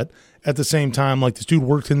it, but at the same time, like, this dude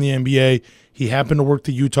worked in the NBA. He happened to work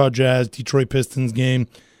the Utah Jazz, Detroit Pistons game.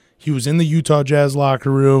 He was in the Utah Jazz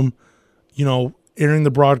locker room, airing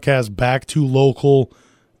the broadcast back to local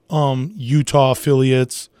Utah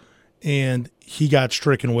affiliates, and he got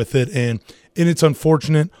stricken with it, and it's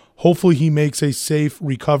unfortunate. Hopefully he makes a safe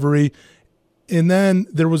recovery. And then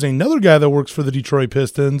there was another guy that works for the Detroit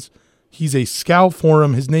Pistons. He's a scout for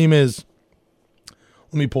him. His name is,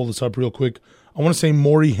 let me pull this up real quick. I want to say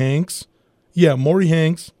Maury Hanks. Yeah, Maury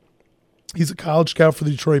Hanks. He's a college scout for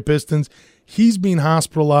the Detroit Pistons. He's being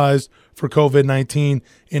hospitalized for COVID-19,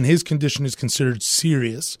 and his condition is considered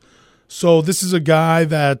serious. So this is a guy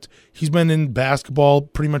that he's been in basketball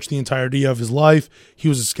pretty much the entirety of his life. He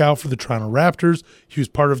was a scout for the Toronto Raptors. He was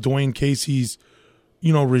part of Dwayne Casey's,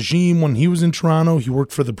 regime when he was in Toronto. He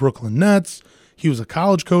worked for the Brooklyn Nets. He was a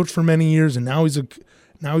college coach for many years, and now he's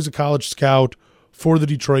a college scout for the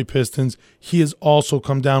Detroit Pistons. He has also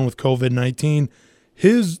come down with COVID-19.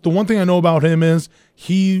 The one thing I know about him is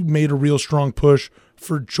he made a real strong push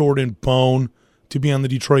for Jordan Bone to be on the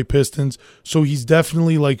Detroit Pistons. So he's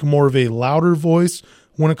definitely like more of a louder voice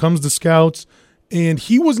when it comes to scouts. And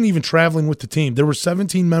he wasn't even traveling with the team. There were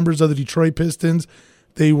 17 members of the Detroit Pistons.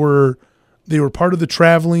 They were part of the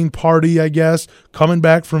traveling party, I guess, coming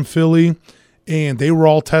back from Philly, and they were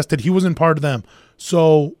all tested. He wasn't part of them.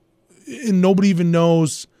 So, and nobody even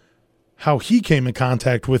knows how he came in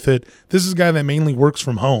contact with it. This is a guy that mainly works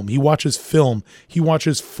from home. He watches film. He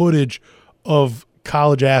watches footage of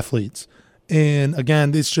college athletes. And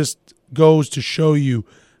again, this just goes to show you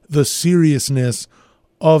the seriousness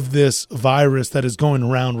of this virus that is going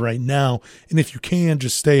around right now. And if you can,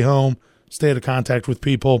 just stay home, stay out of contact with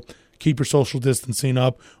people, keep your social distancing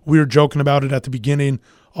up. We were joking about it at the beginning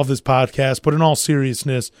of this podcast, but in all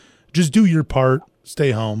seriousness, just do your part,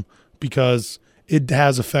 stay home, because it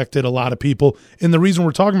has affected a lot of people. And the reason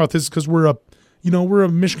we're talking about this is because we're a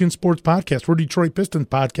Michigan sports podcast. We're a Detroit Pistons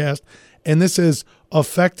podcast, and this has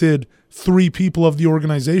affected 3 people of the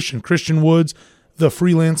organization: Christian Woods, the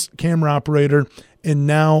freelance camera operator, and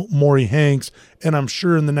now Maury Hanks. And I'm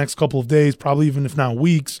sure in the next couple of days, probably even if not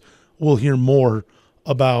weeks, we'll hear more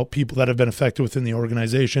about people that have been affected within the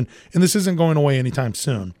organization. And this isn't going away anytime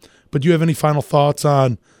soon. But do you have any final thoughts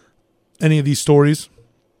on any of these stories?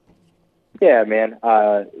 Yeah, man.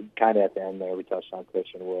 Kind of at the end there, we touched on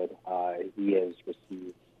Christian Wood. He has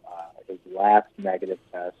received his last negative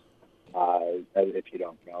test. If you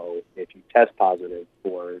don't know, if you test positive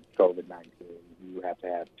for COVID-19, you have to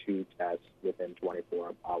have 2 tests within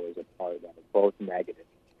 24 hours apart that are both negative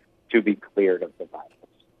to be cleared of the virus.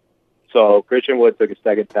 So Christian Wood took a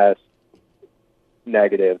second test,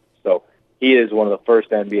 negative. So he is one of the first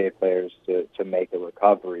NBA players to make a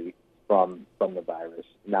recovery from the virus.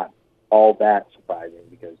 Not all that surprising,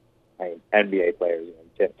 because NBA players are in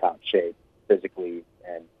tip-top shape physically,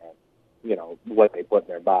 and what they put in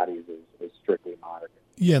their bodies is strictly monitored.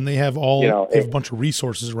 Yeah, and they have they have a bunch of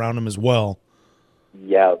resources around them as well.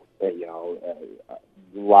 Yeah, a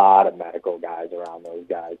lot of medical guys around those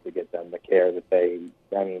guys to get them the care that they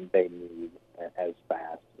need as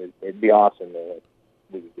fast. It'd be awesome if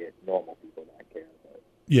we could get normal people that care. But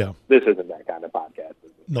yeah, this isn't that kind of podcast,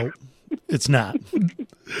 is it? Nope, it's not.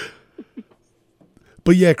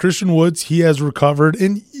 But yeah, Christian Woods, he has recovered.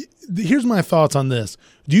 And here's my thoughts on this.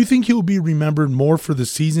 Do you think he'll be remembered more for the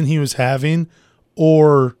season he was having,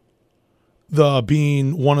 or the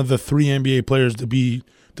being one of the 3 NBA players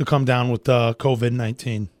to come down with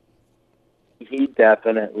COVID-19? He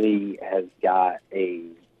definitely has got a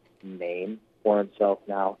name for himself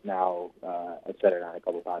now. I've said it on a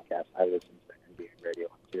couple of podcasts. I listen to NBA radio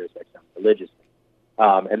on Sirius XM religiously.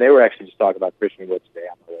 And they were actually just talking about Christian Wood today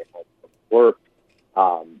on the way home from work,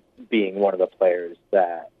 being one of the players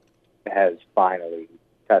that has finally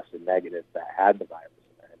tested negative that had the virus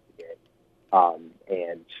in the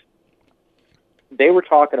NBA. And they were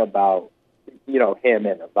talking about, him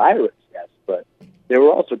and the virus, yes, but they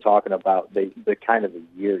were also talking about the kind of the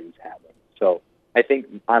year he's having. So I think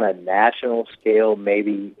on a national scale,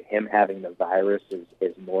 maybe him having the virus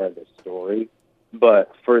is more of the story.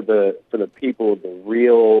 But for the people, the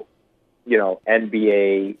real,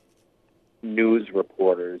 NBA news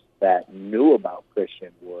reporters that knew about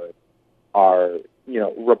Christian Wood are,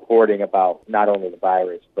 reporting about not only the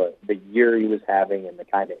virus, but the year he was having and the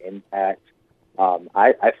kind of impact.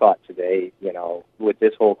 I thought today, with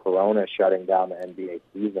this whole corona shutting down the NBA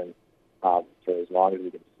season for as long as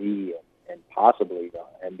we can see, and possibly the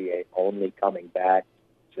NBA only coming back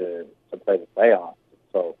to play the playoffs,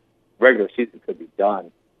 so regular season could be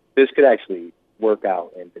done. This could actually work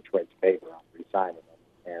out in Detroit's favor on re-signing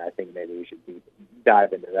him, and I think maybe we should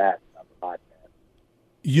dive into that on the podcast.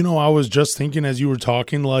 I was just thinking as you were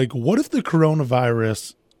talking, like, what if the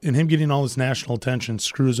coronavirus and him getting all this national attention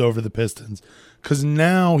screws over the Pistons? Because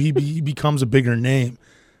now he becomes a bigger name.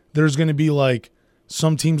 There's going to be, like,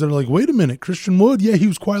 some teams that are like, wait a minute, Christian Wood, yeah, he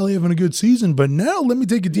was quietly having a good season, but now let me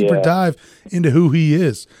take a deeper dive into who he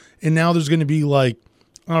is. And now there's going to be, like,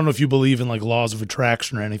 I don't know if you believe in, like, laws of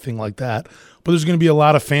attraction or anything like that, but there's going to be a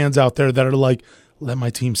lot of fans out there that are like, let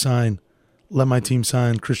my team sign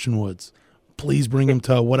Christian Woods. Please bring him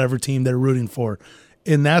to whatever team they're rooting for.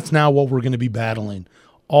 And that's now what we're going to be battling,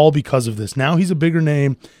 all because of this. Now he's a bigger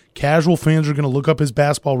name. Casual fans are going to look up his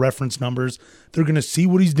basketball reference numbers. They're going to see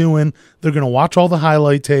what he's doing. They're going to watch all the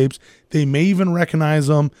highlight tapes. They may even recognize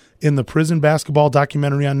him in the prison basketball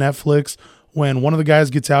documentary on Netflix when one of the guys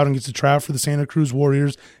gets out and gets to try out for the Santa Cruz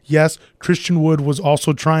Warriors. Yes, Christian Wood was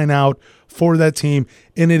also trying out for that team,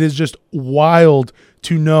 and it is just wild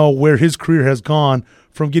to know where his career has gone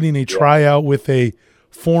from getting a tryout with a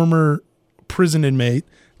former prison inmate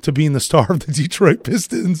to being the star of the Detroit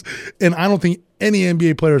Pistons. And I don't think any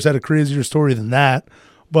NBA player has had a crazier story than that.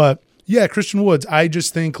 But, yeah, Christian Woods, I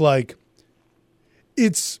just think, like,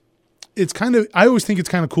 it's kind of, I always think it's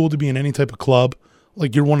kind of cool to be in any type of club.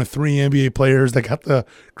 Like you're one of 3 NBA players that got the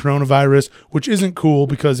coronavirus, which isn't cool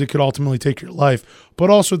because it could ultimately take your life. But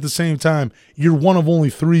also at the same time, you're one of only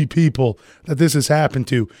 3 people that this has happened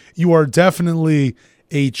to. You are definitely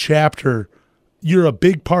a chapter. You're a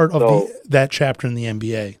big part of that chapter in the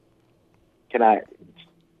NBA. Can I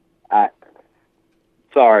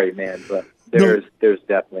sorry, man, but there's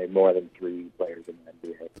definitely more than 3 players in the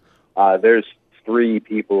NBA. There's 3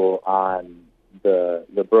 people on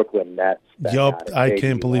the Brooklyn Nets. Yup, I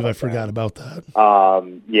can't believe I forgot about that.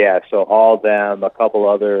 Yeah, so all of them, a couple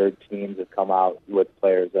other teams have come out with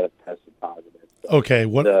players that have tested positive. So okay,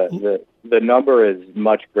 what the number is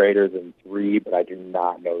much greater than 3, but I do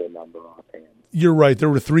not know the number offhand. You're right. There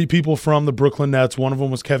were 3 people from the Brooklyn Nets. One of them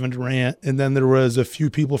was Kevin Durant, and then there was a few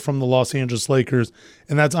people from the Los Angeles Lakers,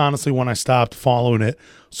 and that's honestly when I stopped following it.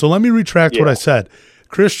 So let me retract what I said.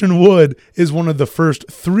 Christian Wood is one of the first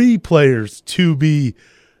 3 players to be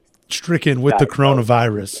stricken with the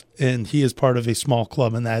coronavirus, and he is part of a small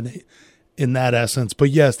club in that essence.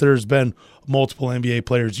 But yes, there's been multiple NBA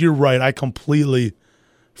players. You're right. I completely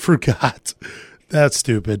forgot. That's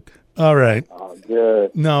stupid. All right. Oh,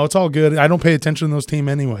 good. No, it's all good. I don't pay attention to those teams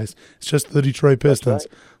anyways. It's just the Detroit Pistons.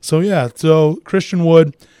 Right. So yeah, so Christian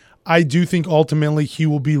Wood, I do think ultimately he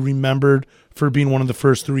will be remembered for being one of the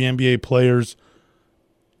first 3 NBA players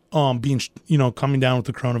coming down with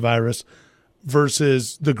the coronavirus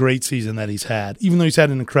versus the great season that he's had. Even though he's had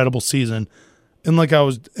an incredible season. And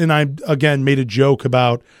I again made a joke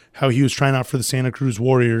about how he was trying out for the Santa Cruz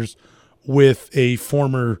Warriors with a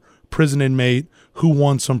former prison inmate who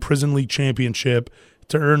won some prison league championship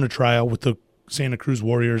to earn a tryout with the Santa Cruz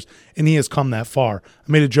Warriors, and he has come that far.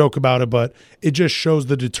 I made a joke about it, but it just shows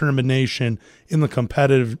the determination in the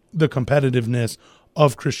competitiveness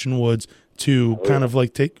of Christian Woods to kind of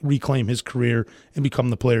like reclaim his career and become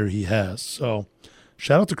the player he has. So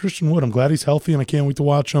shout out to Christian Wood. I'm glad he's healthy, and I can't wait to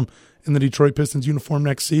watch him in the Detroit Pistons uniform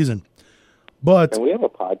next season. But can we have a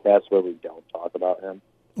podcast where we don't talk about him?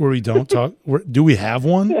 Where we don't talk? Do we have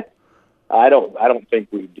one? I don't think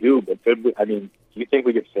we do, but could we? I mean, do you think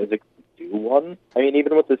we could physically do one? I mean,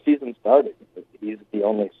 even with the season started, he's the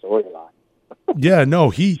only storyline. Yeah,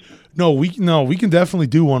 we can definitely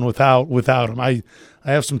do one without him. I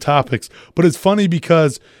have some topics, but it's funny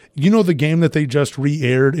because the game that they just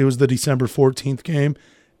re-aired, it was the December 14th game.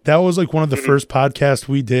 That was like one of the first podcasts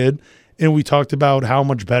we did, and we talked about how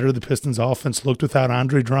much better the Pistons offense looked without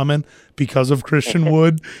Andre Drummond because of Christian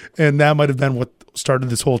Wood, and that might have been what started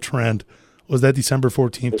this whole trend. Was that December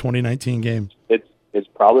 14th, 2019 game? It's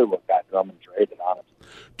probably what got Drummond traded, honestly.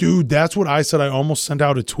 Dude, that's what I said. I almost sent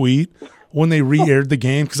out a tweet when they re-aired the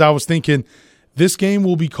game because I was thinking this game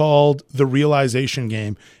will be called the realization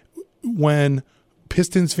game when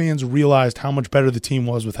Pistons fans realized how much better the team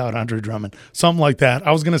was without Andre Drummond. Something like that.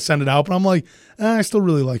 I was going to send it out, but I'm like, I still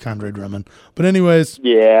really like Andre Drummond. But anyways.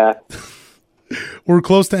 Yeah. We're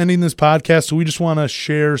close to ending this podcast, so we just want to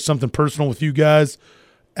share something personal with you guys.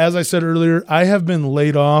 As I said earlier, I have been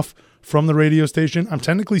laid off from the radio station. I'm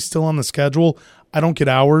technically still on the schedule. I don't get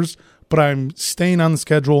hours, but I'm staying on the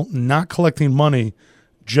schedule, not collecting money,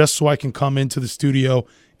 just so I can come into the studio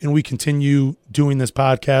and we continue doing this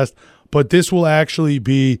podcast. But this will actually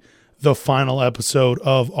be the final episode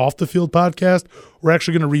of Off the Field Podcast. We're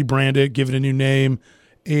actually going to rebrand it, give it a new name.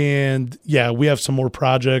 And yeah, we have some more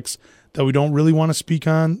projects that we don't really want to speak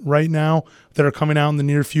on right now that are coming out in the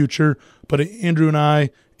near future. But Andrew and I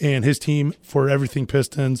and his team for Everything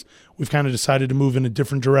Pistons, we've kind of decided to move in a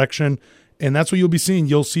different direction. And that's what you'll be seeing.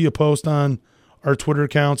 You'll see a post on our Twitter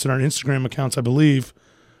accounts and our Instagram accounts, I believe,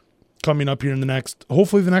 coming up here in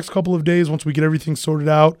hopefully the next couple of days once we get everything sorted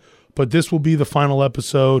out. But this will be the final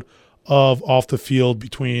episode of Off the Field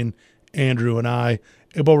between Andrew and I.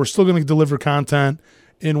 But we're still going to deliver content.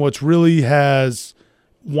 And what's really has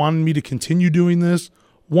wanted me to continue doing this,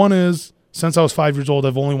 one is, since I was 5 years old,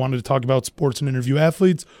 I've only wanted to talk about sports and interview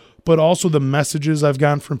athletes, but also the messages I've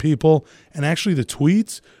gotten from people and actually the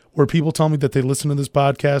tweets where people tell me that they listen to this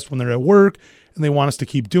podcast when they're at work and they want us to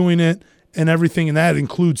keep doing it and everything. And that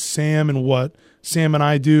includes Sam and what Sam and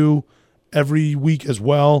I do every week as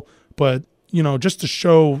well. But, just to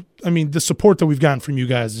show, the support that we've gotten from you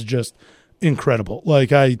guys is just incredible.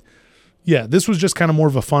 This was just kind of more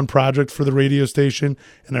of a fun project for the radio station,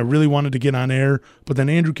 and I really wanted to get on air. But then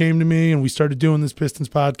Andrew came to me, and we started doing this Pistons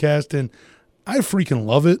podcast, and I freaking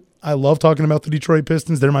love it. I love talking about the Detroit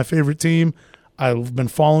Pistons. They're my favorite team. I've been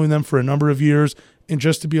following them for a number of years, and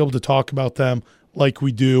just to be able to talk about them like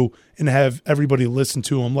we do and have everybody listen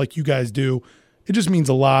to them like you guys do, it just means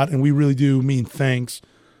a lot, and we really do mean thanks.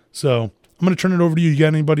 So I'm going to turn it over to you. You got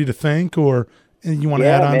anybody to thank or And you want to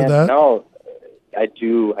add on to that? No, I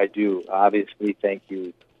do. Obviously, thank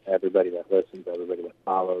you everybody that listens, everybody that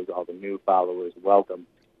follows, all the new followers, welcome,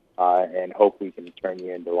 and hope we can turn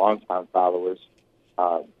you into long-time followers.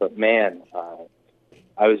 But man,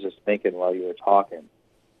 I was just thinking while you were talking,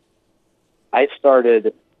 I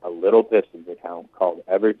started a little Pistons account called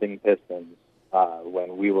Everything Pistons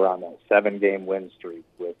when we were on that 7-game win streak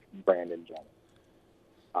with Brandon Jennings.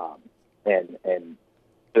 And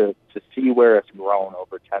to see where it's grown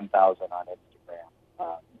over 10,000 on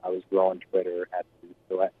Instagram. I was growing Twitter, had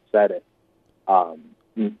said it.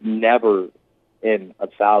 Never in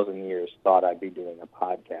 1,000 years thought I'd be doing a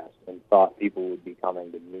podcast and thought people would be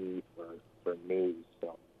coming to me for news.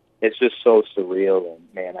 So it's just so surreal, and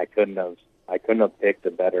man, I couldn't have picked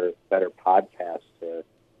a better podcast to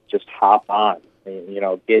just hop on and,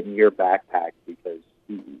 get in your backpack, because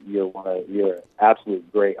you're an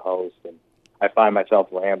absolute great host, and I find myself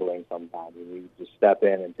rambling sometimes, and you just step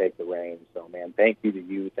in and take the reins. So, man, thank you to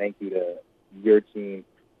you. Thank you to your team,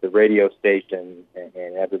 the radio station,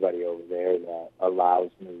 and everybody over there that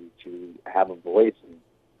allows me to have a voice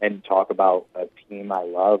and talk about a team I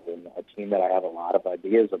love and a team that I have a lot of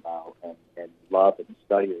ideas about and love and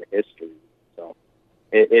study their history. So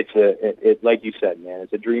it's like you said, man,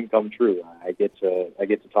 it's a dream come true. I get to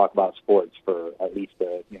talk about sports for at least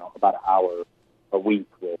about an hour a week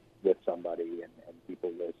with somebody, and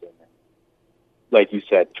people listen. And like you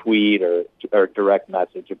said, tweet or direct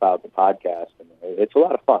message about the podcast, and it's a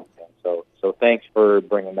lot of fun, man. So thanks for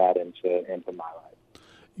bringing that into my life.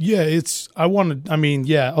 Yeah,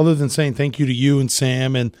 other than saying thank you to you and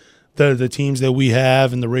Sam and the teams that we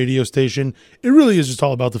have and the radio station, it really is just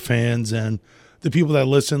all about the fans and the people that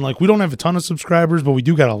listen. Like, we don't have a ton of subscribers, but we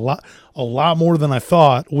do got a lot more than I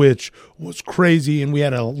thought, which was crazy. And we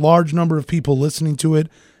had a large number of people listening to it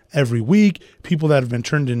every week, people that have been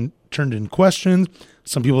turned in questions,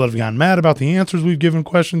 some people that have gotten mad about the answers we've given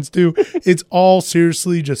questions to. It's all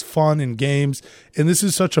seriously just fun and games, and this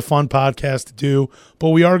is such a fun podcast to do, but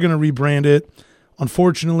we are going to rebrand it.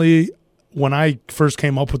 Unfortunately, when I first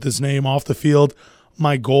came up with this name, Off the Field,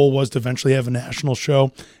 my goal was to eventually have a national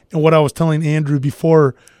show. And what I was telling Andrew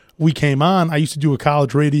before we came on, I used to do a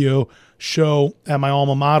college radio show at my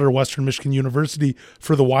alma mater, Western Michigan University,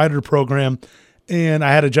 for the wider program. And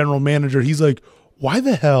I had a general manager. He's like, why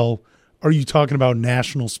the hell are you talking about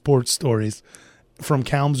national sports stories from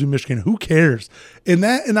Kalamazoo, Michigan? Who cares? And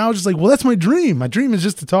I was just like, well, that's my dream. My dream is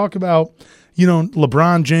just to talk about,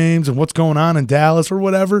 LeBron James and what's going on in Dallas or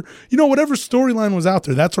whatever. Whatever storyline was out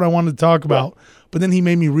there, that's what I wanted to talk about. But then he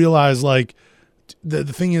made me realize, like, the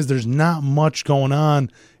thing is, there's not much going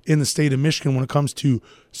on in the state of Michigan when it comes to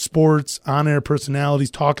sports, on-air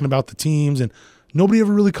personalities, talking about the teams, and nobody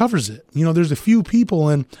ever really covers it. There's a few people,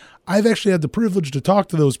 and I've actually had the privilege to talk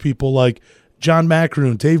to those people, like John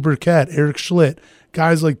Macroon, Dave Burkett, Eric Schlitt,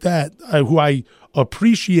 guys like that, who I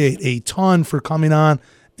appreciate a ton for coming on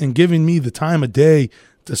and giving me the time of day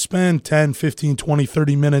to spend 10, 15, 20,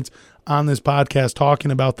 30 minutes on this podcast talking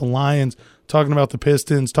about the Lions, talking about the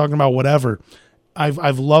Pistons, talking about whatever.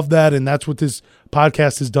 I've loved that, and that's what this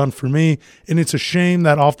podcast has done for me. And it's a shame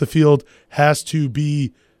that Off the Field has to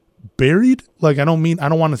be buried. Like, I don't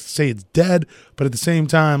want to say it's dead, but at the same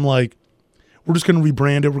time, like, we're just going to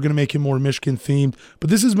rebrand it. We're going to make it more Michigan themed. But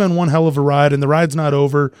this has been one hell of a ride, and the ride's not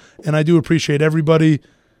over. And I do appreciate everybody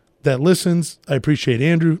that listens. I appreciate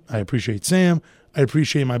Andrew. I appreciate Sam. I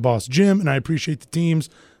appreciate my boss, Jim. And I appreciate the teams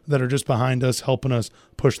that are just behind us, helping us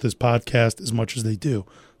push this podcast as much as they do.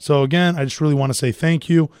 So again, I just really want to say thank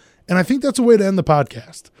you. And I think that's a way to end the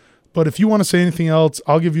podcast. But if you want to say anything else,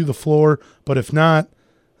 I'll give you the floor. But if not,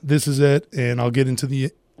 this is it. And I'll get into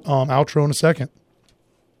the outro in a second.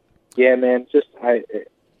 Yeah, man,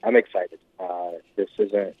 I'm excited. This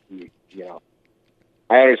isn't,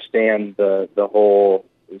 I understand the whole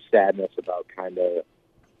sadness about kind of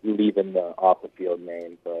leaving the Off the Field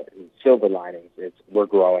name, but silver linings, we're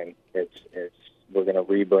growing. We're going to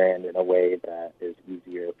rebrand in a way that is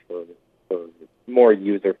easier for more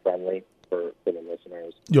user friendly for the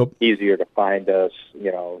listeners. Yep. Easier to find us,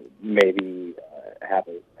 maybe have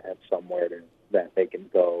somewhere that they can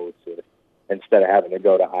go to, instead of having to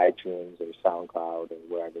go to iTunes or SoundCloud or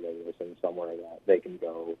wherever they listen, somewhere that they can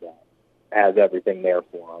go that has everything there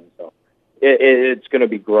for them. So it's going to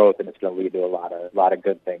be growth, and it's going to lead to a lot of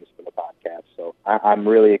good things for the podcast. So I'm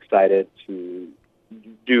really excited to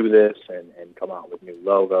do this and come out with new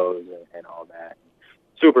logos and all that.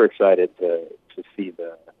 Super excited to see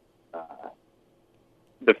the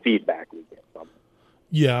feedback we get from it.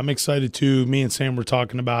 Yeah, I'm excited too. Me and Sam were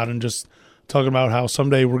talking about how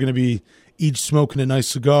someday we're going to be each smoking a nice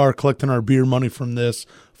cigar, collecting our beer money from this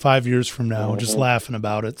 5 years from now, just laughing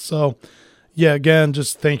about it. So, yeah, again,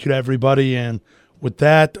 just thank you to everybody. And with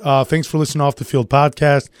that, thanks for listening to Off the Field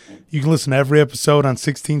podcast. You can listen to every episode on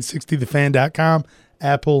 1660thefan.com,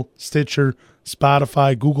 Apple, Stitcher,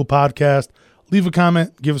 Spotify, Google Podcast. Leave a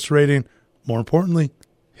comment, give us a rating. More importantly,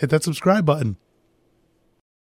 hit that subscribe button.